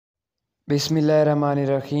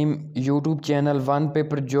बिस्मिल्लाहिर्रहमानिर्रहीम। YouTube channel one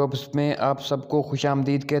paper jobs में आप सबको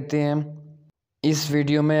खुशामदीद कहते हैं। इस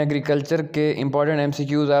वीडियो में एग्रीकल्चर के इंपॉर्टेंट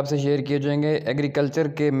MCQs आपसे शेयर किए जाएंगे। एग्रीकल्चर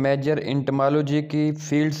के मेजर एंटोमोलॉजी की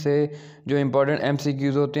फील्ड से जो इंपॉर्टेंट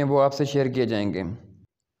MCQs होते हैं वो आपसे शेयर किए जाएंगे।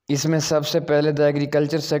 इसमें सबसे पहले the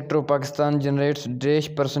agriculture sector of Pakistan generates dash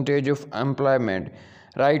percentage of employment.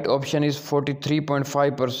 Right option is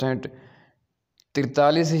 43.5%।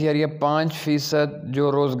 43.5% जो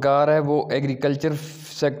रोज़गार है वो एग्रीकल्चर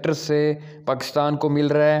सेक्टर से पाकिस्तान को मिल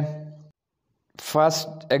रहा है।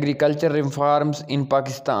 First agriculture reforms in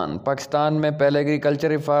Pakistan में पहले एग्रीकल्चर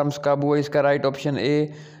रिफॉर्म्स कब हुए? इसका राइट ऑप्शन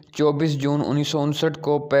ए 24 जून 1959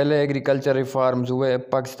 को पहले एग्रीकल्चर रिफॉर्म्स हुए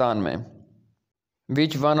पाकिस्तान में।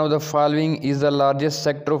 Which one of the following is the largest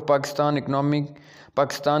sector of Pakistan economic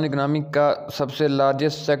का सबसे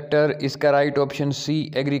लार्जेस्ट सेक्टर? इसका राइट ऑप्शन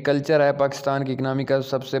सी एग्रीकल्चर है पाकिस्तान की इकनॉमी का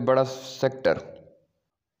सबसे बड़ा sector.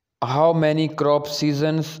 How many crop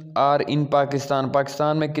seasons are in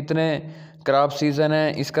Pakistan में कितने क्रॉप सीज़न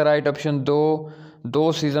हैं? इसका राइट ऑप्शन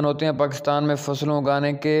दो सीज़न होते हैं पाकिस्तान में फसलों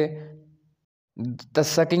उगाने के। The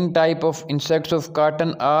sucking type of insects of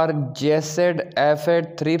cotton are जेसेड, एफेड,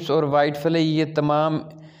 thrips और वाइट फ्लाई। ये तमाम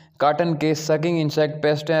काटन के सकिंग इंसेक्ट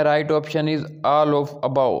पेस्ट हैं। Right option is all of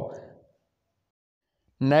about.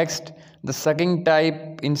 Next, the sucking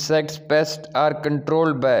type insects paste are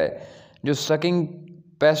controlled by. जो सकिंग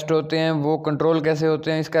पेस्ट होते हैं वो control कैसे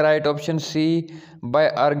होते हैं? इसका right option C bye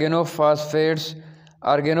organophosphates.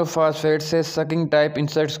 Organophosphate से सकिंग टाइप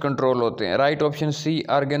इंसेक्ट्स कंट्रोल होते हैं। Right option C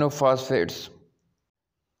organophosphates.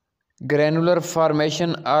 Granular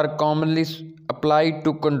formation are commonly applied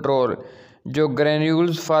to control. जो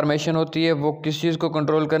ग्रैन्यूल्स फॉर्मेशन होती है वो किस चीज़ को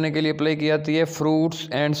कंट्रोल करने के लिए अप्लाई की जाती है? Fruits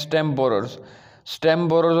and stem borers. Stem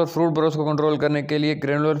borers और फ्रूट बोरर्स को कंट्रोल करने के लिए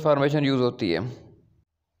ग्रैनुलर फॉर्मेशन यूज़ होती है।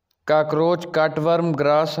 Cockroach, cutworm,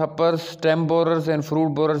 grass हपर, stem borers and fruit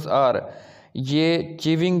borers are. ये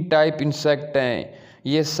चीविंग टाइप इंसेक्ट हैं,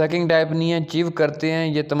 ये सकिंग टाइप नहीं है, चीव करते हैं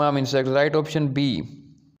ये तमाम insect. Right option B.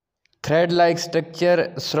 Thread like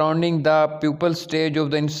structure surrounding the pupal stage of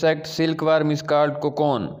the insect silkworm is called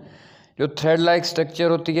cocoon. जो थ्रेड लाइक स्ट्रक्चर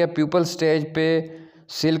होती है प्यूपल स्टेज पे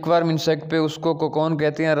सिल्कवर्म इंसेक्ट पे उसको कोकोन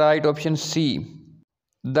कहते हैं। Right option C.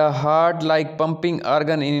 The heart like pumping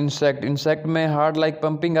argon in insect में heart like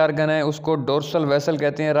pumping argon है उसको डोर्सल वेसल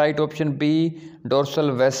कहते हैं। Right option B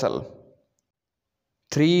dorsal vessel.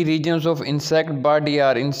 3 regions of insect body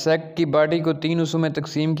are. Insect की बॉडी को 3 हिस्सों में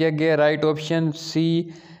तकसीम किया गया। Right option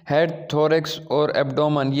C head, thorax और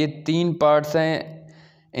एब्डोमेन। ये 3 पार्ट्स हैं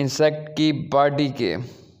इंसेक्ट की बॉडी के।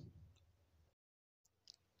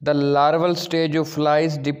 The larval stage of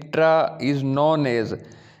flies डिप्टरा is known as.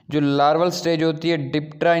 जो लार्वल स्टेज होती है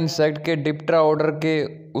डिप्टरा इंसेक्ट के डिप्टरा ऑर्डर के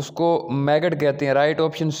उसको मैगट कहते हैं। Right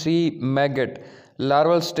option C maggot.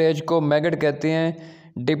 Larval stage को मैगट कहते हैं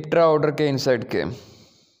डिप्टरा ऑर्डर के इंसेक्ट के।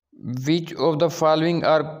 Which of the following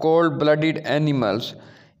are cold blooded animals.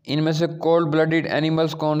 इनमें से कोल्ड ब्लडेड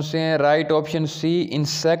एनिमल्स कौन से हैं? Right option C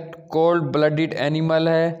insect cold blooded animal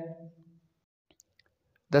है।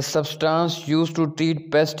 The substance used to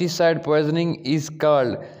treat pesticide poisoning is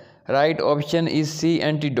called. Right option is C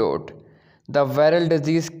antidote. The viral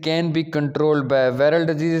disease can be controlled by. Viral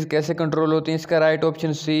disease कैसे control होती हैं? इसका right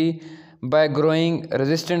option C bye growing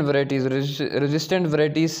resistant varieties. Resistant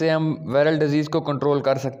varieties से हम viral disease को control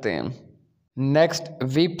कर सकते हैं। Next,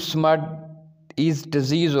 whip smut is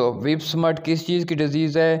disease of. Whip smut किस चीज़ की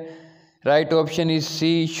डिजीज़ है? Right option is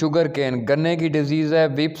C sugar cane. गन्ने की डिजीज़ है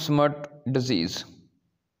whip smut disease.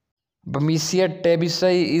 बमीसिया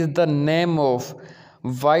टेबिसई is the name of.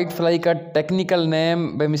 White fly का टेक्निकल नेम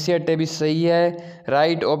बमीसिया टेबिसई है।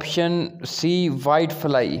 Right option C white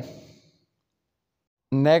fly.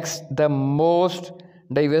 Next, the most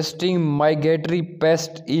divesting migratory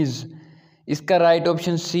paste is. इसका right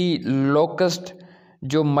option C locust.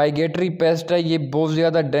 जो migratory paste है ये बहुत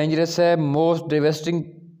ज़्यादा डेंजरस है। Most divesting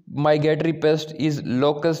migratory paste is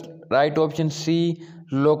locust. Right option C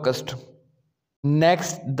locust.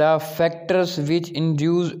 Next, the factors which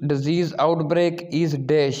induce disease outbreak is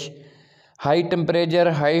dash. High temperature,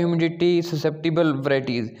 high humidity, susceptible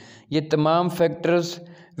varieties. ये तमाम factors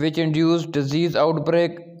which induce disease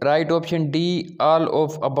outbreak. Right option D all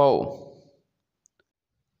of above.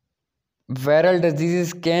 Viral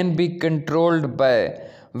diseases can be controlled by.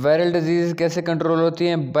 Viral diseases कैसे control होती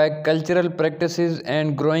हैं? By cultural practices and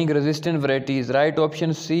growing resistant varieties. Right option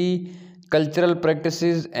C cultural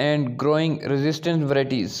practices and growing resistant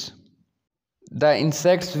varieties. The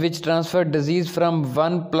insects which transfer disease from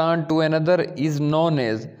one plant to another is known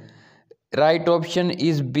as. Right option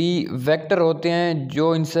is B vector होते हैं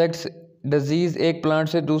जो insects disease एक plant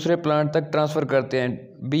से दूसरे plant तक transfer करते हैं।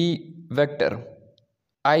 B vector.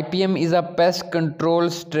 IPM is a pest control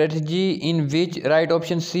strategy in which right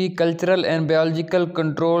option C cultural and biological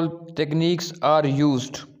control techniques are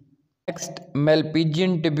used. Next,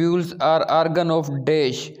 Malpighian tubules are organ of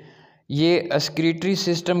dash. ये excretory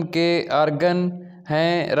system के organ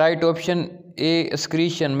हैं. Right option A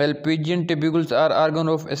excretion. Malpighian tubules are organ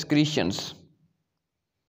of excretions.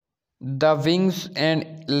 The wings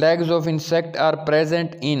and legs of insect are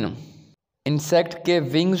present in. Insect के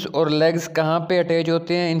wings और legs कहाँ पे attach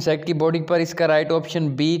होते हैं? Insect की बॉडी पर. इसका राइट ऑप्शन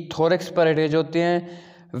बी थोरैक्स पर अटैच होते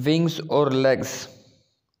हैं विंग्स और legs.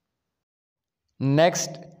 Next,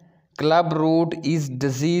 club root is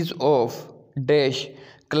disease of dash.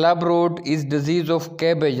 Club root is disease of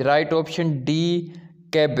cabbage. Right option D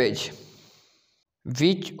cabbage.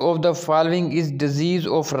 Which of the following is disease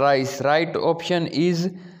of rice. Right option is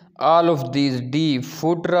all of these. D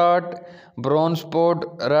foot rot, brown spot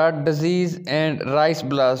rot disease and rice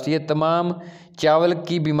blast. ये तमाम चावल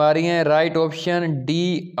की बीमारियां हैं. Right option D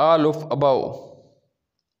all of above.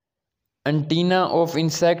 Antenna of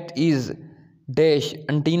insect is dash.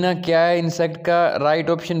 Antenna क्या है insect का? Right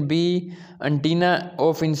option B antenna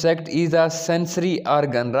of insect is a sensory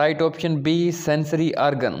organ. Right option B sensory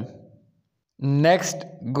organ. Next,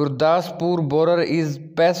 Gurdaspur borer is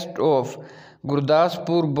paste of.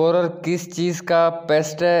 Gurdaspur borer किस चीज़ का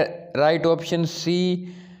paste है? Right option C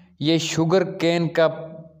ये sugar cane का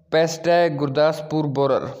paste है Gurdaspur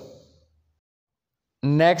borer.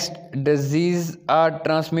 Next, disease are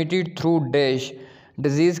transmitted through dash.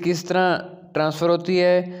 Disease किस तरह transfer होती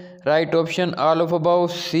है? Right option all of about.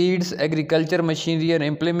 Seeds, agriculture machinery and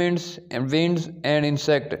implements and winds and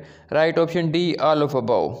insect. Right option D all of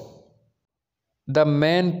about. The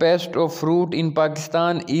main paste of fruit in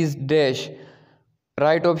Pakistan is dash.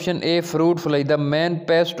 Right option a fruit fly. The main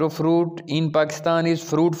paste of fruit in Pakistan is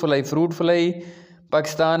fruit fly. Fruit fly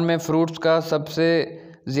Pakistan में fruits का सबसे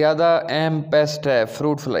ज़्यादा अहम paste है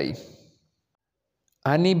fruit fly.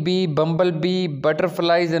 Honey bee, bumble B,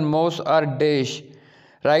 butterflies and moss are dash.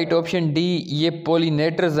 Right option D ये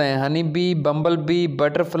pollinators हैं. Honey bee, बम्बल B,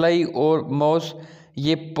 butterfly और moss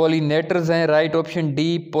ये पोलिनेटर्स हैं. Right option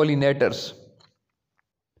D pollinators.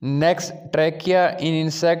 Next, trachea in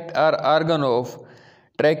insect are organ of.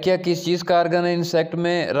 Trachea किस चीज़ का organ है insect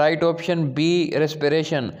में? Right option B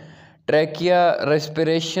respiration. Trachea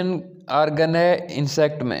respiration organ है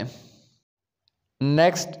इंसेक्ट में.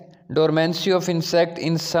 Next, dormancy of insect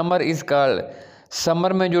in summer is called.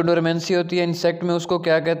 Summer में जो dormancy होती है इंसेक्ट में उसको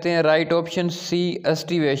क्या कहते हैं? Right option C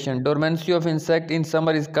aestivation. Dormancy of insect in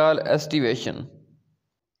summer is called aestivation.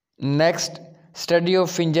 Next, study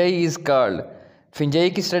of फिंजाई is called. फिंजाई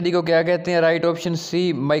की स्टडी को क्या कहते हैं? Right option C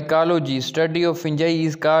mycology. Study of फिंजाई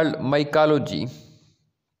is called mycology.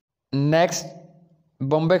 Next,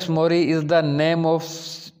 Bombyx Mori is the name of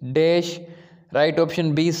dash. Right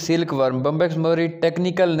option B silk worm. Bombyx Mori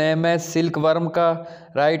technical name है silk worm का.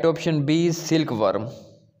 Right option B silk worm.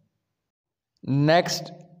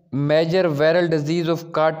 Next, major viral disease of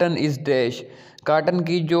cotton is dash. Cotton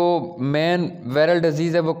की जो main viral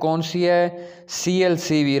disease है वो कौन सी है?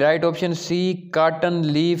 CLCV. Right option C cotton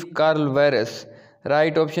leaf curl virus.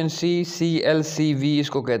 Right option C CLCV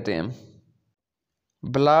इसको कहते हैं.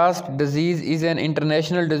 Blast disease is an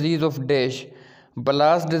international disease of dash.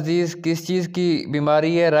 Blast disease किस चीज़ की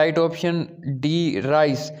बीमारी है? Right option D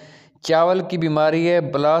rice. चावल की बीमारी है.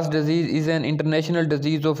 Blast disease is an international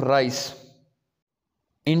disease of rice.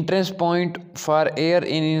 Entrance point for air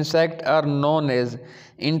in insect are known as.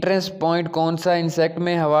 Entrance point कौन सा इंसेक्ट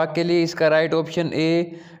में हवा के लिए? इसका right option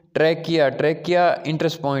A trachea. Trachea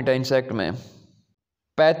entrance point है इंसेक्ट में.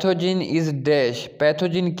 Pathogen is dash.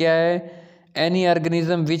 पैथोजिन क्या है? Any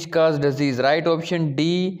organism which cause disease. Right option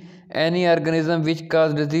D any organism which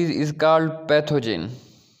cause disease is called pathogen.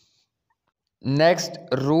 Next,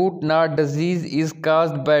 root not disease is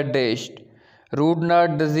caused by dash. Root not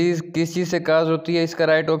disease किस चीज़ से काज होती है? इसका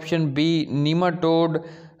right option B nematode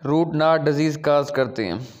root not disease काज करते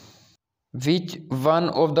हैं. Which one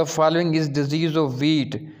of the following is disease of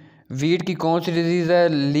wheat. Wheat की कौन सी disease है?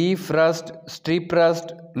 Leaf rust, strip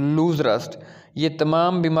rust, loose rust. ये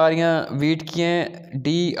तमाम बीमारियां वीट की हैं.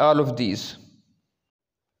 D all of these.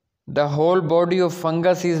 The whole body of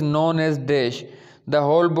fungus is known as dash. The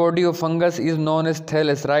whole body of fungus is known as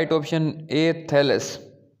thallus. Right option A thallus.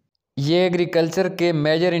 ये agriculture के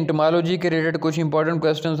major entomology के related कुछ important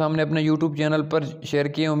questions हमने अपने YouTube channel पर share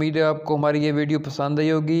किए. उम्मीद है आपको हमारी ये वीडियो पसंद आई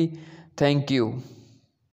होगी. Thank you.